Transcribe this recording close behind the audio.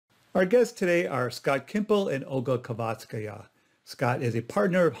Our guests today are Scott Kimpel and Olga Khavatskaya. Scott is a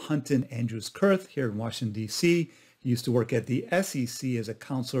partner of Hunton Andrews Kurth here in Washington, D.C. He used to work at the SEC as a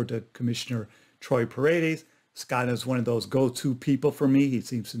counselor to Commissioner Troy Paredes. Scott is one of those go-to people for me. He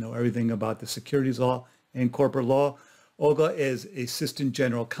seems to know everything about the securities law and corporate law. Olga is Assistant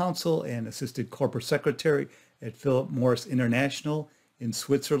General Counsel and Assistant Corporate Secretary at Philip Morris International in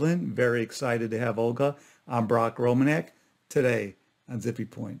Switzerland. Very excited to have Olga. I'm Brock Romanek today on Zippy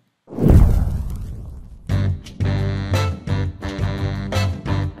Point.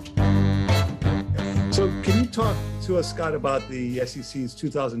 So can you talk to us, Scott, about the SEC's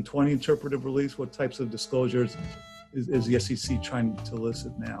 2020 interpretive release? What types of disclosures is the SEC trying to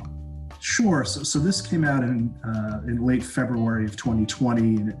elicit now? Sure. So this came out in late February of 2020,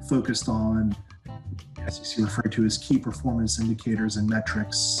 and it focused on SEC referred to as key performance indicators and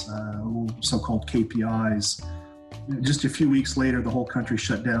metrics, so-called KPIs. Just a few weeks later, the whole country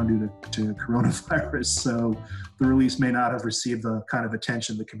shut down due to coronavirus. So the release may not have received the kind of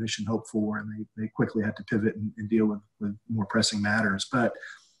attention the commission hoped for, and they quickly had to pivot and deal with more pressing matters. But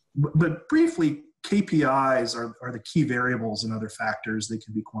briefly, KPIs are the key variables and other factors. They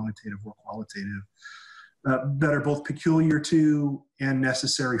can be quantitative or qualitative that are both peculiar to and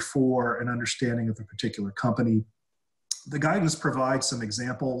necessary for an understanding of a particular company. The guidance provides some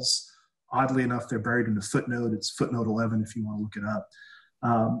examples. Oddly enough, they're buried in a footnote. It's footnote 11 if you want to look it up.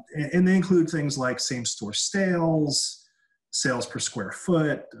 And they include things like same-store sales, sales per square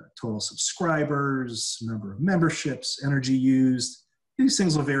foot, total subscribers, number of memberships, energy used. These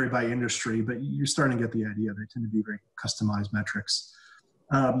things will vary by industry, but you're starting to get the idea. They tend to be very customized metrics.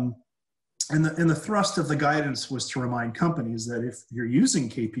 And the thrust of the guidance was to remind companies that if you're using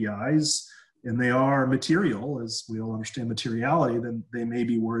KPIs, and they are material, as we all understand materiality, then they may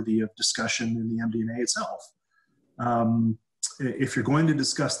be worthy of discussion in the MD&A itself. If you're going to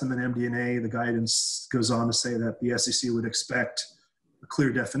discuss them in MD&A, the guidance goes on to say that the SEC would expect a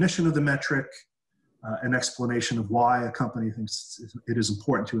clear definition of the metric, an explanation of why a company thinks it is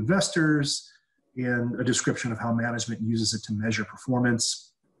important to investors, and a description of how management uses it to measure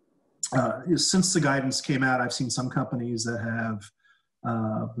performance. Since the guidance came out, I've seen some companies that have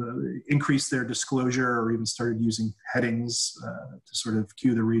increased their disclosure or even started using headings to sort of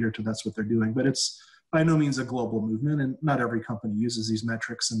cue the reader to that's what they're doing. But it's by no means a global movement, and not every company uses these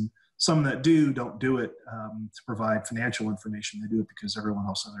metrics, and some that don't do it to provide financial information. They do it because everyone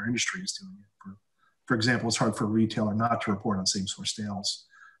else in their industry is doing it. For example, it's hard for a retailer not to report on same-store sales.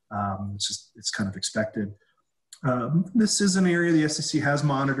 It's kind of expected. This is an area the SEC has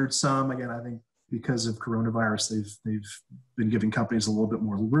monitored some. Again, I think because of coronavirus, they've been giving companies a little bit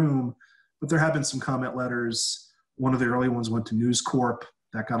more room, but there have been some comment letters. One of the early ones went to News Corp.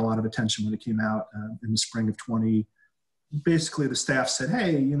 That got a lot of attention when it came out in the spring of 20. Basically, the staff said,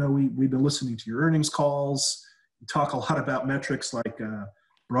 hey, we've been listening to your earnings calls. You talk a lot about metrics like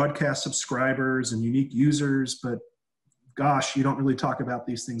broadcast subscribers and unique users, but gosh, you don't really talk about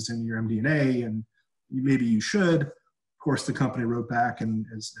these things in your MD&A, and maybe you should. Of course, the company wrote back, and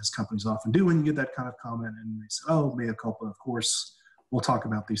as companies often do when you get that kind of comment, and they said, oh, mea culpa, of course, we'll talk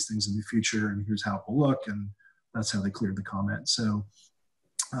about these things in the future, and here's how it will look, and that's how they cleared the comment. So,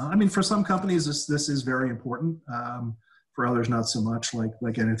 for some companies, this is very important. For others, not so much.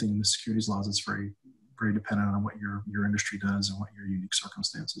 Like anything in the securities laws, it's very, very dependent on what your industry does and what your unique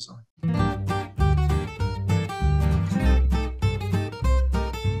circumstances are.